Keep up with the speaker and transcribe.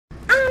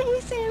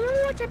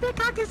with your big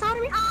cock inside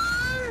of me.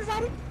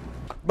 Inside of me.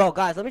 Bro,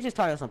 guys, let me just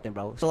tell you something,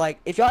 bro. So, like,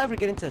 if y'all ever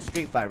get into a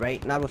street fight,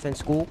 right, not within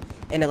school,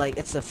 and then, like,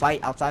 it's a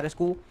fight outside of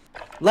school,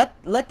 let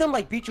them,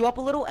 like, beat you up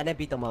a little, and then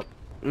beat them up.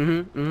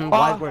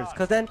 Wise words.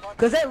 Cause then,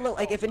 look,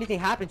 like, if anything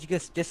happens, you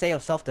just say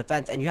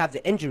self-defense, and you have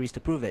the injuries to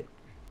prove it.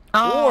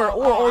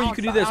 Or you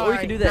could do this, or you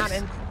could do this.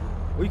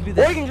 Or you can do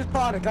this. Or you can just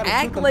pull out a gun and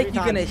act shoot like them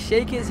you're 3 gonna times.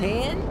 shake his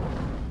hand,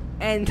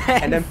 and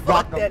then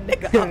fuck that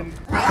nigga up.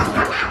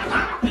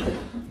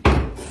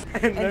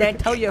 And then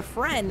tell your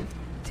friend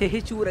to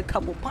hit you with a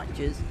couple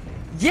punches.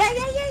 Yeah,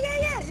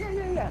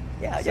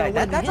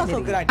 that's also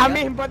a good idea. I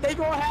mean, but they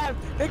gonna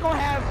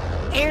have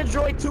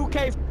Android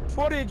 2K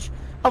footage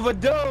of a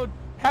dude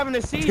having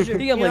a seizure.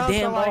 He gonna be like,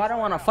 damn, bro, I don't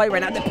want to fight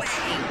right now.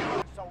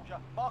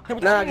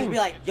 No, just be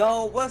like,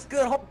 yo, what's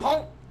good?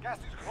 Punk.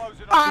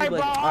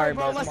 Alright,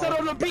 bro, let's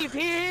settle the beef.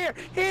 Here,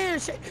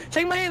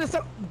 shake my hand and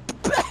stuff.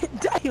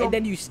 Damn. And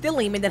then you steal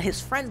him, and then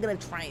his friend's gonna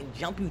try and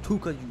jump you too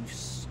because you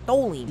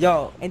stole him.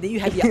 Yo. And then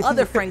you have your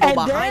other friend go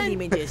behind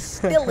him and just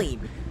steal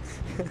him.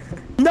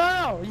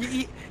 No,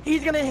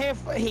 he's gonna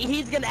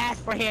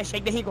ask for a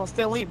handshake, then he gonna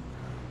steal him.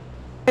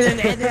 And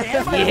then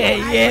everybody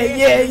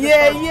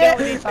yeah.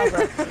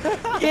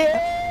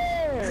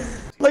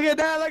 Look at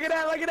that.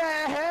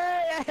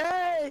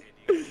 Hey.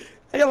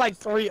 I got like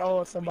 3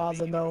 awesome balls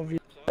of Novi.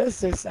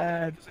 This is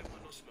sad.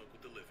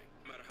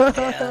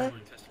 Yeah.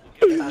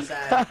 That's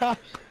sad.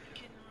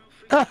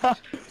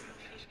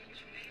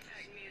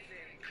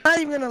 Not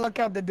even gonna look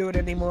out the dude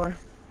anymore.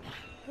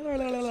 Hold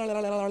on,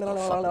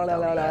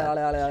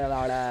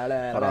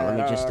 let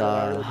me just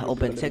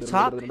open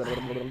TikTok.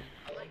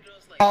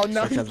 Oh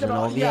no, Search up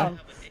Zenovia.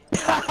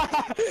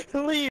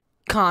 Leave.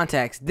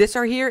 Context. This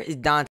right here is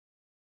Dante.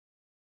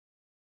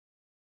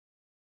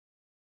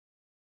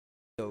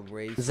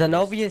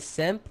 Zenovia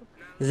Simp,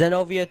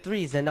 Zenovia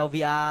 3,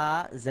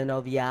 Zenovias,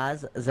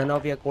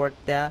 Zenovia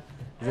Corta,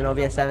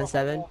 Zenovia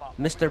 77,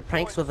 Mr.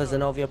 Pranks with a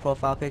Zenovia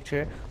profile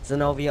picture,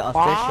 Zenovia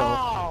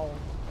Official.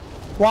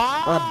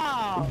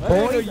 Wow.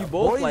 Boys, you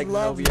both boys like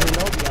love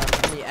Zenovia.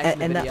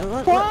 And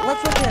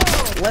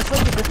let's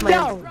look at this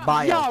man's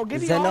bio. Yo,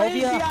 give me all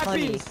these Zenovia VIPs.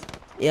 Honey.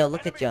 Yo,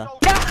 look at ya.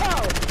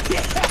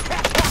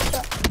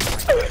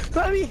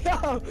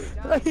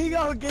 Let me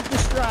go get the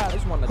strap.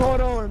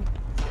 Hold on.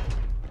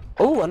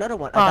 Oh, another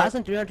one.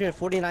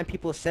 1,349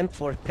 people simp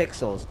for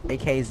Pixels,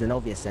 aka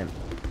Zenovia Simp.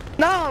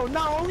 No,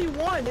 only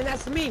one, and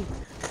that's me.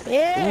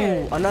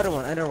 Yeah. Ooh, another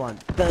one.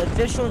 The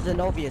official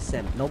Zenovia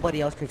Simp.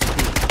 Nobody else can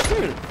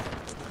compete.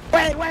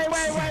 Wait.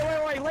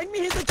 Let me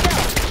hit the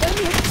count.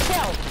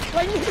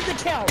 Let me hit the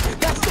count.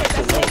 That's it.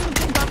 That's the only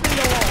thing my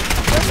finger on.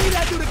 Let me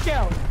not do the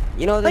count.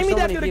 You know, there's so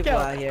many people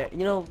out here.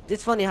 You know,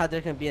 it's funny how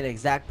there can be an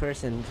exact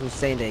person who's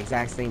saying the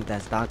exact thing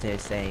that Dante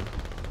is saying.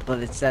 But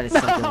instead it's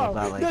something about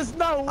like, there's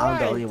no way. I'm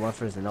the only one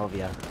for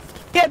Zenovia.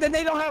 Yeah, then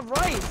they don't have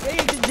rights. They're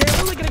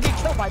literally gonna get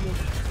killed by me.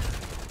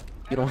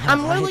 You don't have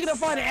I'm literally rights.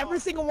 gonna find every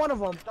single one of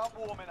them.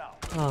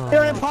 Oh,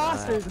 They're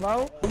imposters,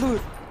 bro.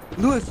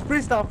 Lewis,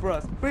 freestyle for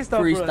us.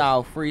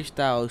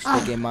 Freestyle,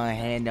 sticking my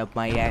hand up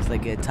my ass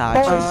like a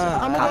Tachi.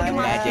 I'm gonna Copy get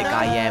my magic, ass.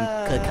 I am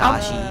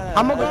Kakashi.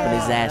 I'm gonna open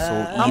his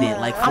asshole, eat it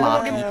like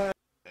floppy.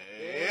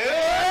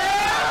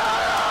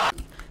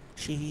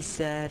 She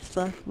said,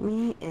 fuck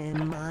me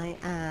in my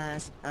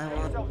ass. I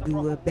want to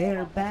do a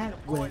bareback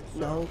with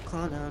no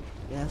condom.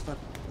 Yeah, fuck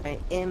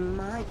right in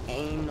my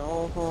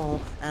anal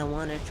hole. I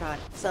want to try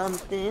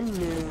something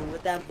new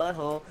with that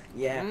butthole.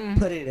 Yeah,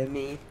 put it in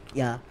me.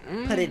 Yeah,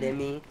 put it in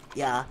me.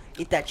 Yeah,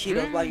 eat that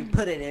Cheetos while you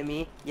put it in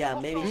me. Yeah,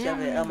 maybe shove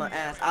it up my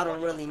ass. I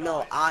don't really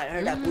know. I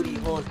heard that booty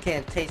holes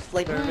can't taste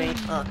flavoring.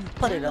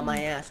 Put it on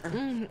my ass. Put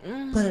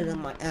it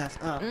on my ass.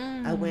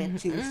 I went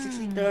to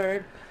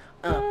 63rd.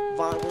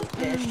 Vaughn was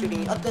there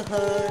shooting up the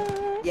hood.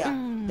 Yeah,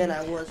 then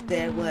I was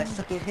there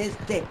sucking his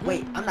dick.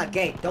 Wait, I'm not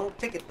gay. Don't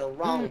take it the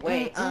wrong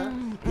way.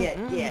 Yeah.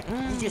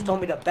 You just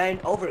told me to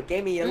bend over.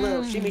 Gave me a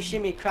little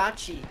shimmy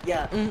crotchy.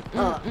 Yeah.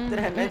 Did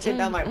I mention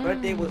that my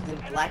birthday was in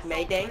Black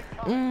May Day?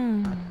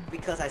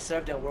 Because I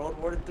served in World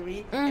War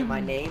III and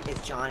my name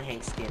is John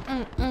Hankskin.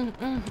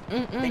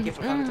 Thank you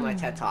for coming to my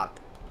TED Talk.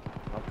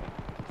 Okay,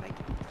 thank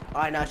you.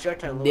 Alright, now it's your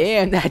turn, Louis.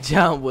 Damn, that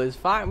jump was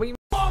fine. What do you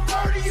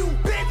Murder you,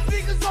 big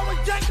fingers on a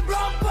jank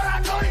blood, but I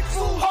know they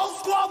true. Whole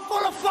squad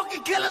full of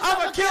fucking killers,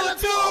 I'm a killer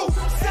too.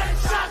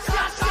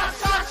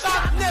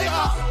 Shot,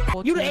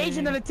 nigga. You the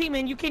agent of the team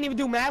and you can't even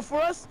do math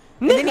for us?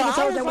 And then you told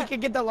us that we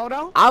could get the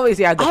loadout?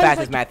 Obviously, I have the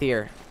fastest math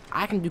here.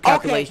 I can do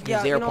calculations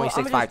yeah,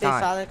 0.65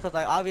 times. Because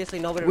like, obviously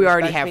nobody We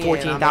already respects have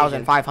me and I'm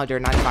Asian.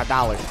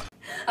 $14,595.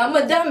 I'm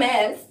a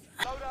dumbass.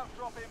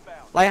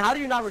 Like, how do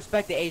you not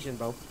respect the Asian,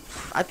 bro?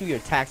 I do your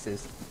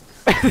taxes.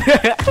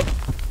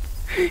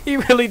 He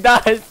really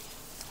does.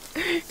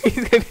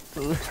 He's gonna...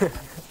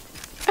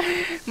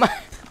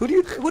 Who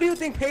do you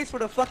think pays for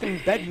the fucking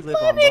bed you live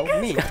on,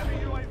 bro? Me.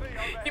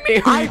 You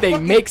mean who do you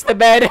think makes the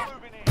bed?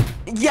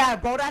 Yeah,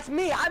 bro, that's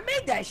me. I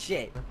made that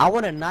shit. I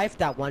want a knife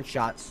that one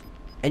shots,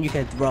 and you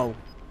can throw,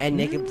 and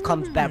it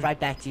comes back right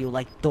back to you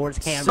like Thor's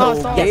hammer.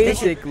 So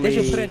basically, they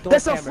should put in Thor's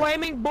That's a hammer.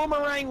 flaming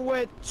boomerang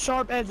with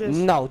sharp edges.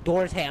 No,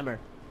 Thor's hammer.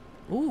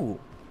 Ooh.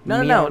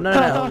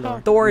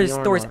 No.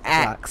 Thor's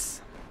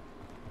axe.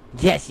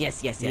 Yes.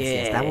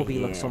 That will be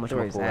look so much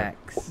more Thor's cool.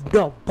 axe.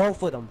 No,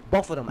 both of them. Yeah.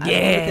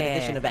 Limited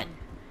edition event.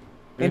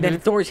 And then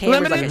Thor's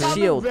hammer's like a Limited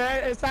shield.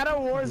 event. It's not a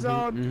war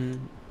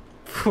zone.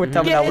 We're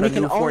talking about and what a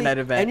you new can only- Fortnite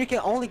event. And you can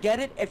only get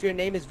it if your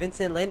name is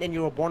Vincent Lin and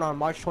you were born on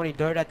March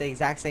 23rd at the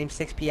exact same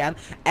 6 p.m.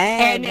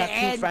 And you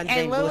have two friends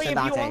named Lewis Lily, and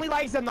if you Dante. only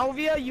like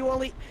Zenobia, you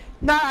only...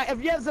 Nah,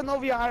 if you have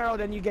Zenobia IRL,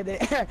 then you get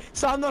it.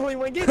 So I'm the only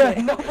one getting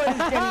it. Nobody's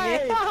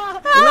getting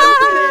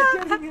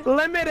it.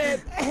 Limited.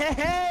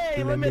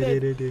 Hey,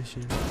 limited.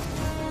 edition.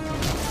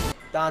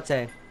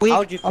 Dante, Weak. how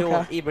would you feel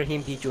Okay. if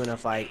Ibrahim beat you in a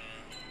fight?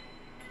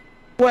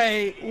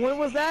 Wait, when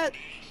was that?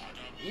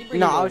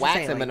 No, I was just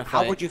saying, like,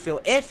 how would you feel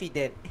if he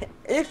did?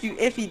 If he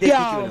did beat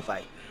you in a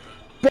fight?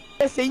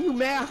 Listen, you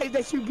mad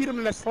that you beat him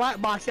in a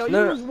slap box, yo.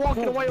 No, You was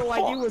walking away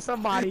like you was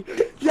somebody.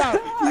 Yo,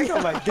 I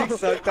got my dick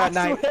sucked that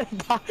night.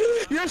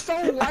 You're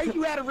so white,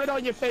 you had a red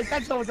on your face.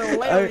 That was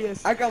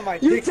hilarious. I got my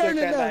You dick sucked turned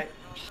that into, night.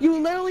 you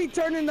literally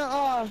turned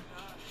into,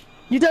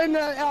 you turned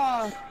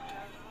into,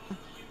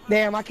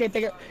 damn, I can't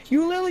think of,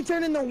 you literally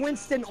turned into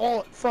Winston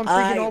Alt from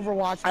freaking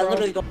Overwatch, bro. I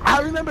literally go.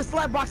 I remember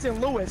slapboxing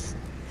Lewis.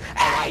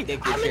 Hey,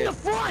 did I'm good in the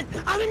front!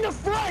 I'm in the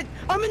front!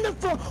 I'm in the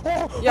front!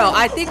 Oh, Yo,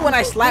 I think when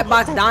I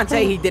slapboxed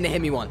Dante, he didn't hit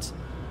me once.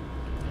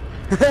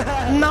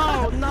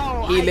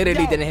 No. He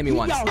literally didn't hit me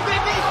once.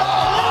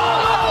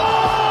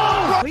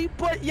 He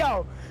put,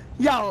 yo,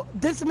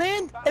 this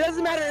man, it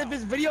doesn't matter if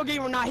it's video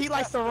game or not, he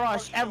likes to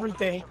rush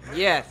everything.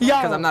 Yeah, Yo,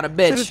 because I'm not a shit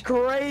is bitch.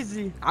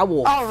 crazy. I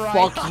will Alright,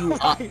 fuck you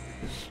up. alright.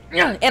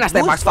 And I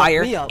slapbox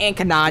fire and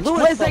Kanaj. Lewis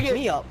Wait a fucked second.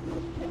 me up.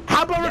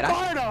 How about Did I?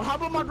 Ricardo? How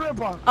about my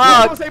grandpa?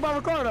 What you gonna say about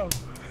Ricardo?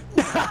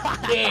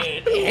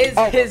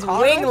 His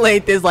Ricardo? wing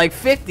length is like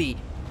 50.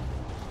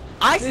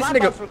 I This slapped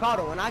nigga- off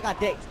Ricardo and I got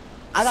dicked.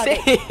 I got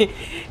dicked.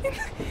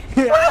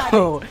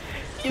 Bro,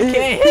 you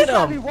can't hit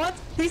him.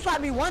 He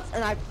slapped me once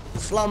and I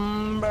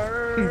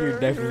slumbered. You're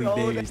definitely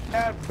Oh, dazed.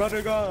 that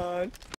brother gone.